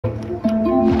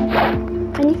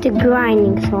I need to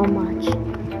grinding so much.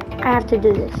 I have to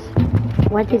do this.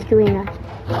 What is doing that?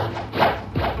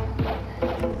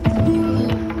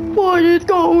 What is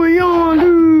going on,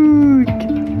 dude?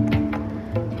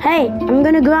 Hey, I'm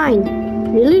gonna grind.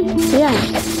 Really? Yeah.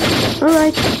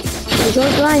 Alright. Enjoy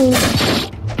grinding.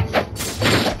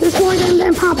 Destroy them,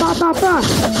 then pop, pop, pop, pop.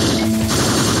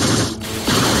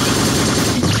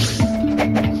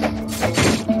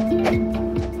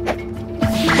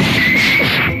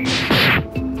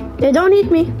 They don't eat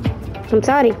me. I'm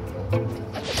sorry.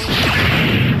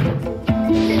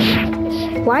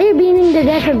 Why are you beating the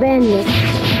death of bandit?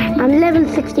 I'm level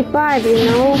 65, you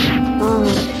know.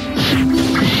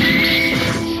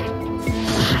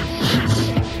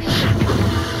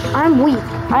 I'm weak.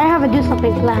 I have a do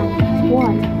something plan.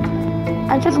 What?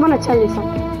 I just want to tell you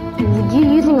something.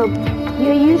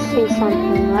 You're using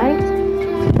something, right?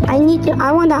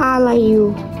 I want to ally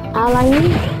you. Ally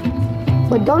me?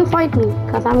 But don't fight me,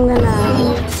 cause I'm gonna ally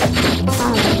you.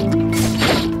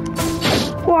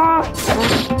 What?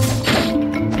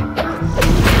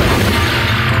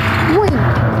 Wait,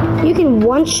 you can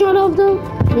one-shot of them?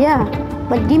 Yeah,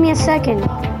 but give me a second.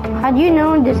 How do you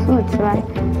know this looks right?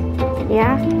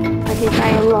 Yeah, I can try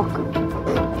a look.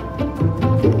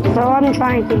 So I'm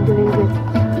trying to do good.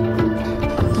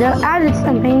 They added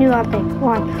something new update.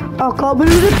 What? Oh, can't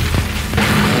believe it.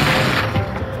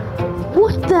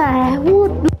 What the?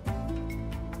 What?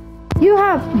 You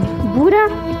have Buddha?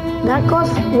 That goes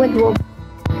with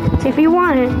Roblox. So if you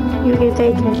want it, you can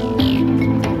take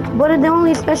it. But the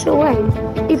only special way,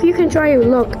 if you can try your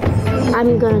luck,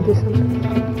 I'm gonna do something.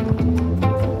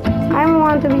 I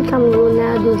want to become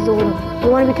Ronaldo Zoro. I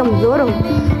want to become Zoro.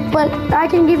 But I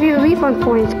can give you a refund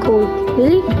points code.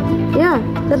 Really? Yeah,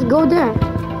 let's go there.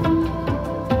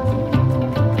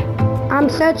 I'm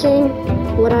searching.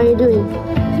 What are you doing?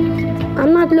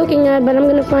 I'm not looking at, but I'm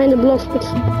gonna find the blox with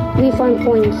refund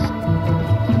points.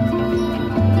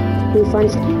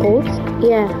 Refund codes?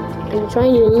 Yeah, I'm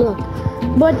trying to look.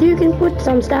 But you can put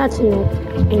some stats in it,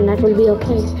 and that will be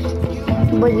okay.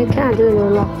 But you can't do it a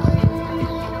lot.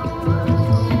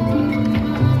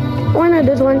 Why not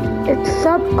this one? It's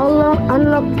sub unlock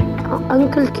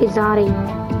Uncle Kizari.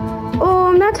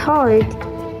 Oh, that's hard.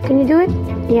 Can you do it?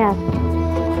 Yeah.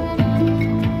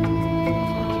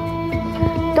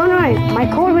 Don't worry, my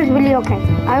code was really okay.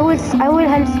 I will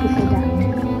help you for that.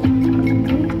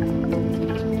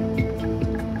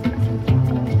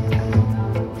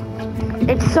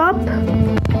 It's up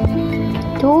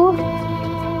to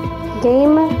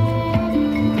game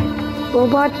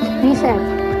robot reset.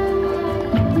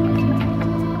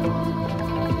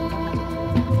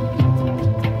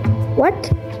 What?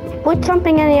 Put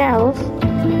something in else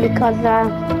because I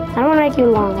don't want to make you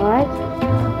long, alright?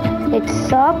 It's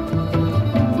sub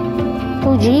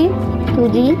 2G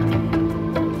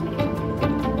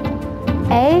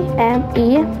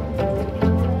AME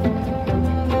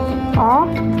R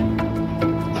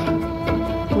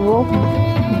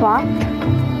robot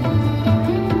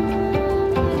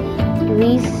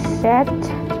reset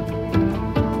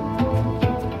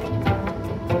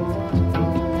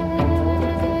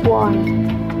one.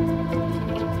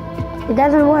 It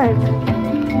doesn't work.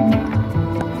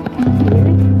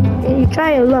 You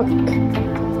try your luck.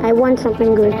 I want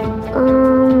something good.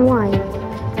 Why?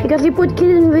 Because you put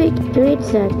kill and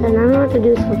reset, and I want to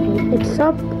do something. It's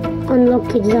up, unlock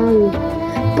Kizami.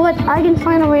 But I can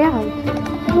find a way out.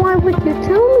 Why would you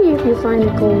tell me if you find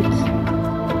the codes?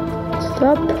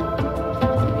 Stop.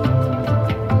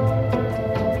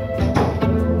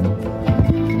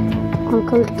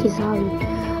 Uncle Kizami.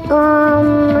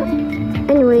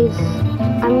 Anyways,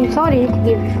 I'm sorry to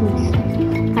give you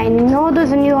food. I know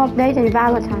there's a new update in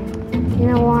Valentine. You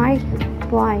know why?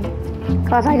 Why?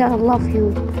 Because I gotta love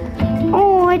you.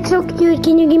 Oh, it's so cute.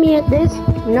 Can you give me this?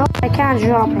 No, I can't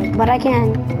drop it, but I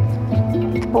can.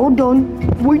 Hold on.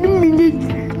 Wait a minute.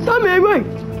 Wait.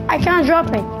 I can't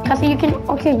drop it. Because you can.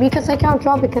 Okay, because I can't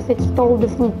drop it because it stole the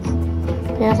fruit.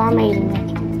 Yes, I'm eating it.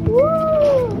 Woo!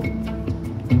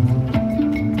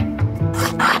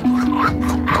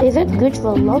 Is it good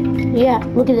for luck? Yeah,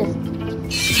 look at this.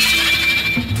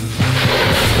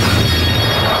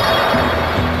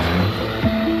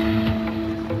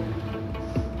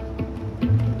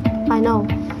 I know.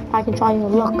 I can try your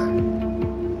luck.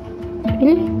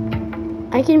 Really?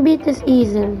 I can beat this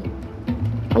easily.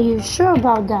 Are you sure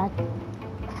about that?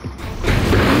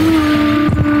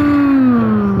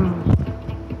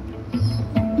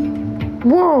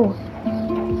 Whoa!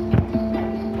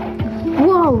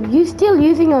 Whoa! You still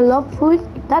using a love food?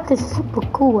 That is super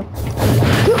cool.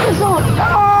 Kill this all!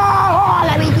 Oh,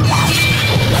 let me do that!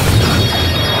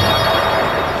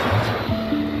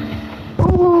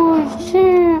 Oh,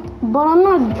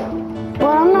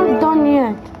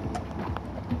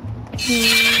 Why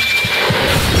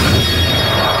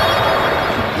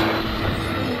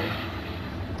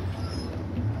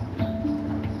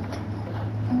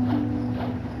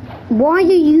are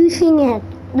you using it?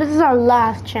 This is our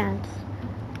last chance.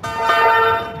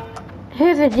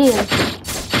 Here's the deal.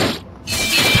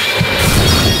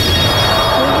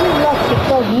 You're lucky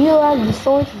because you have the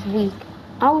sword is weak.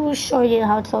 I will show you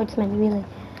how swordsman really.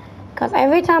 Because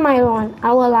every time I run,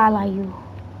 I will ally you.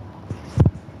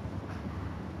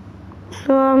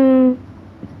 So I'm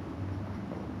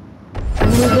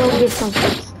gonna go get some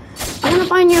fruits. I'm gonna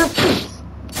find your fruits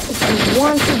if you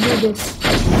want to do this.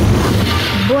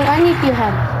 But I need your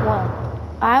help. Well,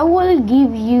 I will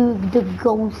give you the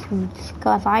ghost fruits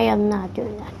because I am not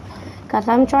doing that. Because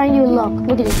I'm trying your luck.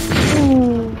 Look at this.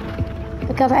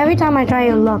 Because every time I try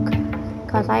your luck,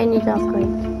 because I need to upgrade.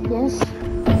 Yes.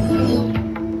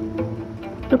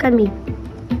 Look at me.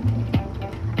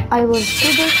 I will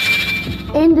do this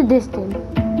in the distance.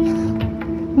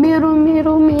 Middle.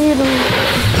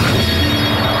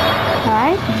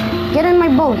 Alright? Get in my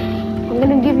boat. I'm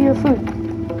gonna give you a fruit.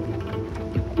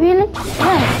 Really?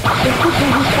 Yeah. The fruit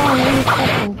will be strong really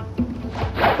second.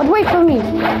 But wait for me.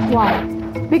 Why?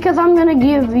 Because I'm gonna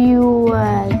give you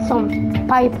some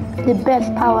pipe, the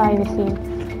best power I've ever seen.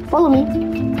 Follow me.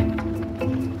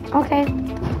 Okay.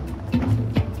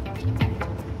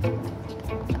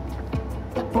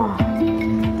 Oh.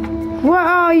 Where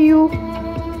are you?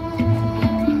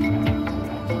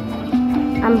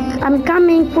 I'm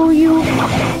coming for you.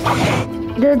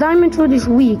 The diamond sword is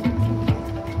weak.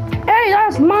 Hey,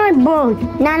 that's my boat.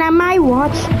 Not my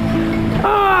watch.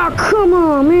 Ah, oh, come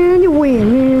on, man. You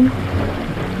win, man.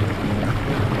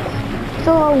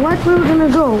 So, what we're gonna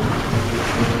go?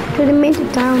 To the main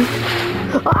town.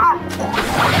 Ah!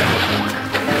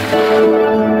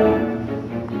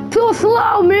 Too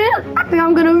slow, man. I think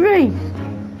I'm gonna race.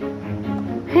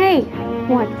 Hey,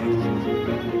 what?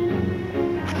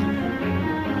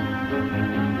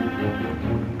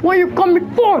 What are you coming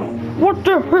for? What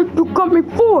the heck you coming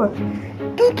for?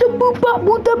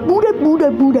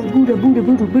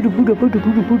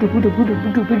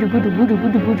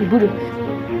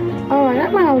 Alright,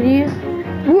 that's my idea.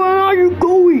 Where are you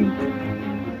going?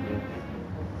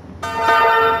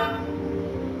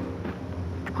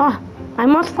 I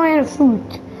must find a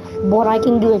fruit. But I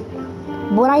can do it.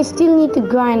 But I still need to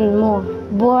grind more.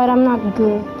 But I'm not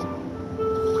good.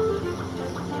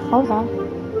 Okay.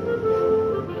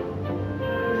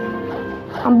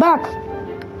 I'm back.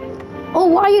 Oh,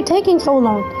 why are you taking so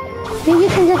long? Maybe you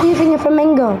can just using your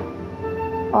flamingo.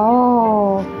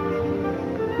 Oh.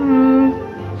 You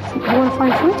want to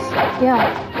find fruits? Yeah.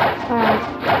 Alright.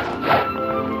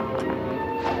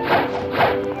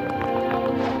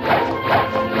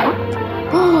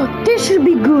 Oh, this should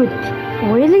be good.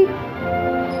 Really?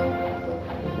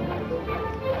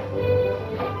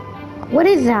 What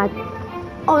is that?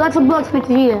 Oh, that's a blox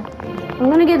here.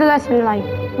 I'm gonna get the lesson in life.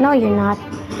 No, you're not.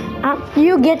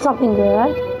 You get something good,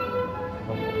 right?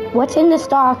 What's in the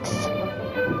stocks?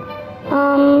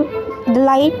 The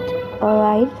light.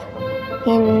 Alright.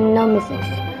 And no mythics.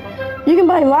 You can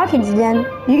buy rockets then.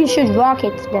 You can shoot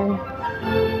rockets then.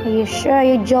 Are you sure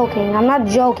you're joking? I'm not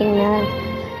joking, man.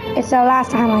 It's the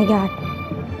last time I got.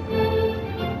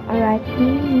 Alright.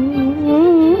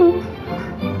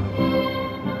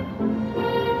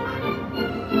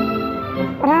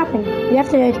 What happened? You have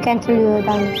to cancel your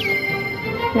diamonds.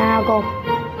 Now I'll go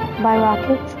buy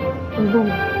rockets and boom.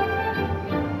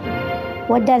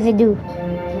 What does it do?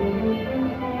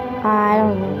 I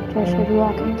don't know. Just shoot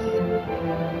rockets.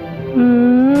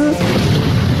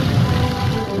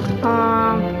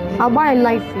 I'll buy a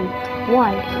light fruit.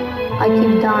 Why? I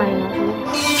keep dying.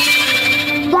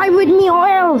 Fly with me or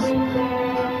else!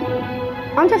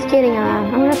 I'm just kidding,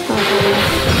 I'm just not kidding.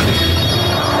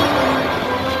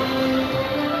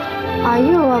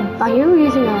 Are you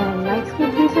using a light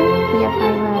fruit user? Yes, I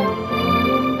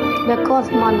will. That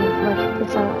costs money, but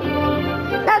it's alright.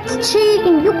 That's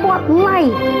cheating! You bought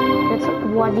light! That's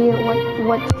what do you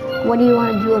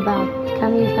want to do about it?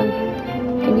 Can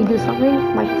you do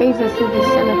something? My favorite food is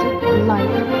senator light.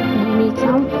 You need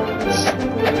some?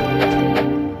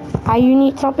 You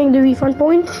need something to refund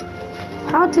points?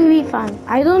 How to refund?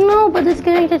 I don't know, but it's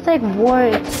going to take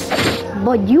words.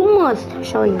 But you must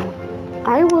show you.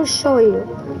 I will show you.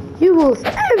 You will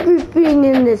everything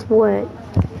in this world.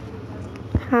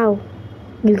 How?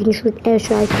 You can shoot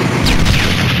airstrike.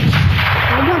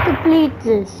 I want to play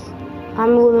this.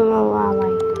 I'm moving around.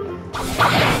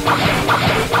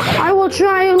 I will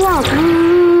try a lot.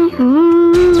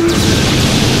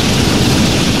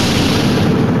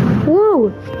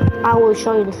 Woo! I will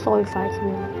show you the sword fights.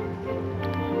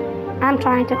 I'm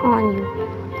trying to on you.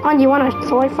 On you want a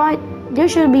sword fight?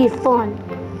 This should be fun.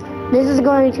 This is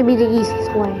going to be the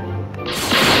easiest way.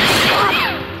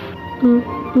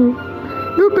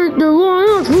 You picked the wrong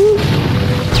one, fool.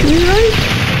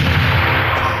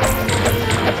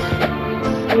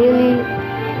 Really?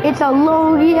 It's a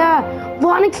low here.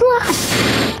 Vonic slash.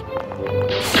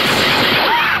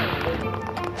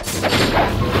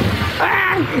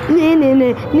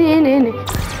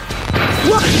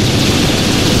 What?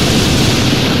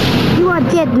 You are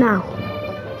dead now.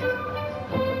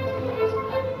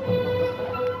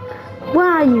 Where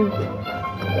are you?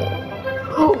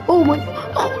 Oh my!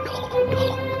 Oh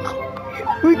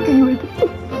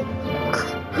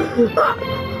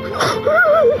no!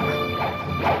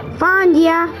 Found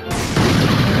ya.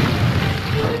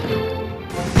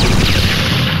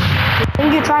 Then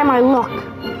you try my luck.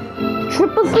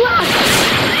 Triple slash.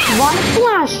 One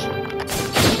slash.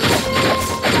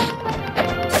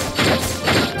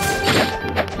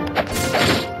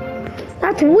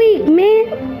 That's weak,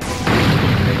 man.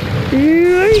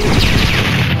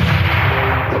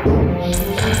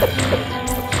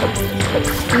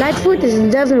 Lightfoot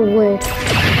doesn't work.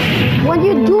 What are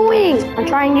you doing? I'm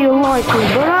trying to launch you.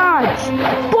 Barrage!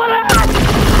 Barrage!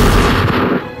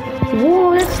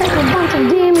 Whoa, that's like a bunch of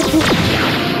damage.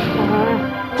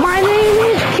 My name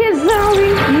is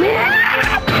Kizari.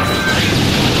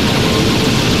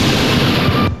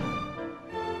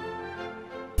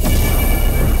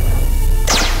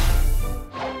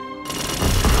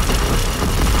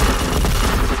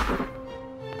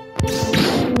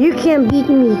 You can't beat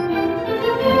me.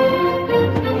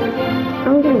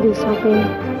 I'm gonna do something.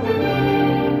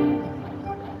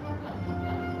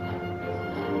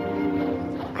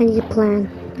 I need a plan.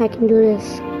 I can do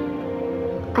this.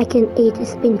 I can eat a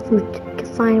spin fruit to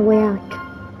find a way out.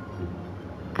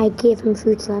 I gave him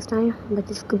fruits last time, but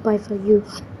this is goodbye for you.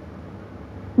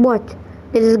 What?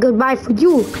 This is goodbye for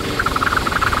you.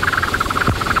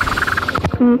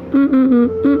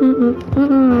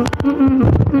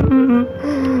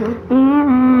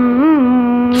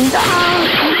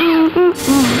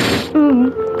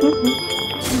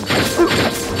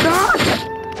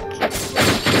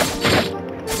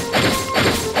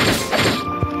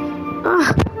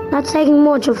 Not taking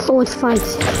much of those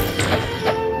fights.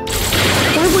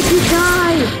 Why would you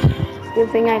die? You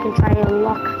think I can try your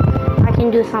luck? I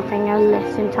can do something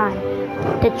else in time.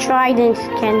 The trident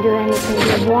can do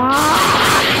anything you want.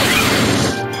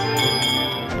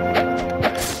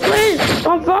 Please,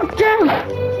 don't fuck them.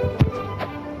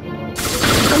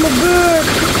 I'm a bird.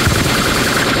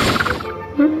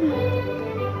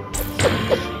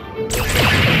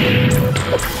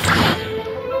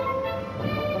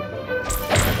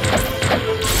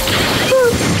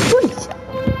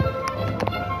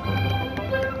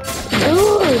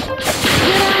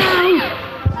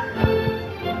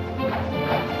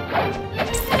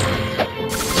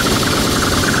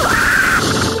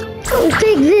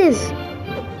 Take this!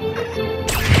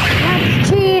 That's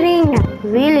cheating!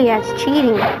 Really, that's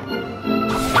cheating.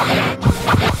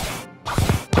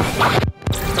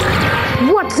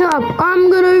 What's up? I'm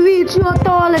gonna reach your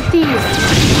authority!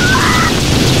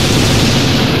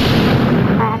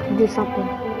 I have to do something.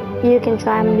 You can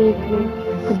try and beat me,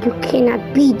 but you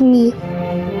cannot beat me.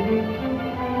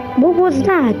 What was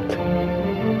that?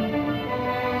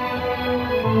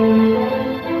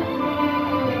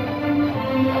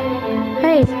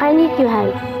 Hey, I need your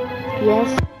help.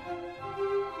 Yes?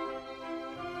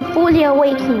 Fully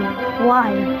awakened. Why?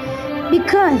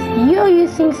 Because you're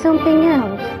using something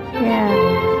else. Yeah,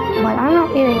 but I'm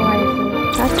not using anything.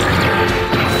 That's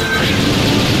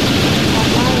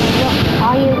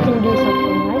how you can do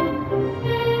something, right?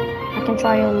 I can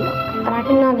try your luck, but I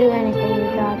cannot do anything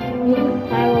with that.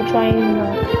 I will try your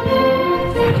luck.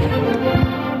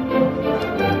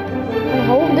 I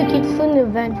hope the Kitsune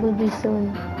event will be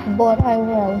soon. But I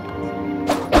will.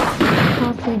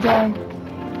 Have to join.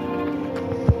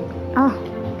 Ah,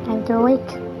 time to wait.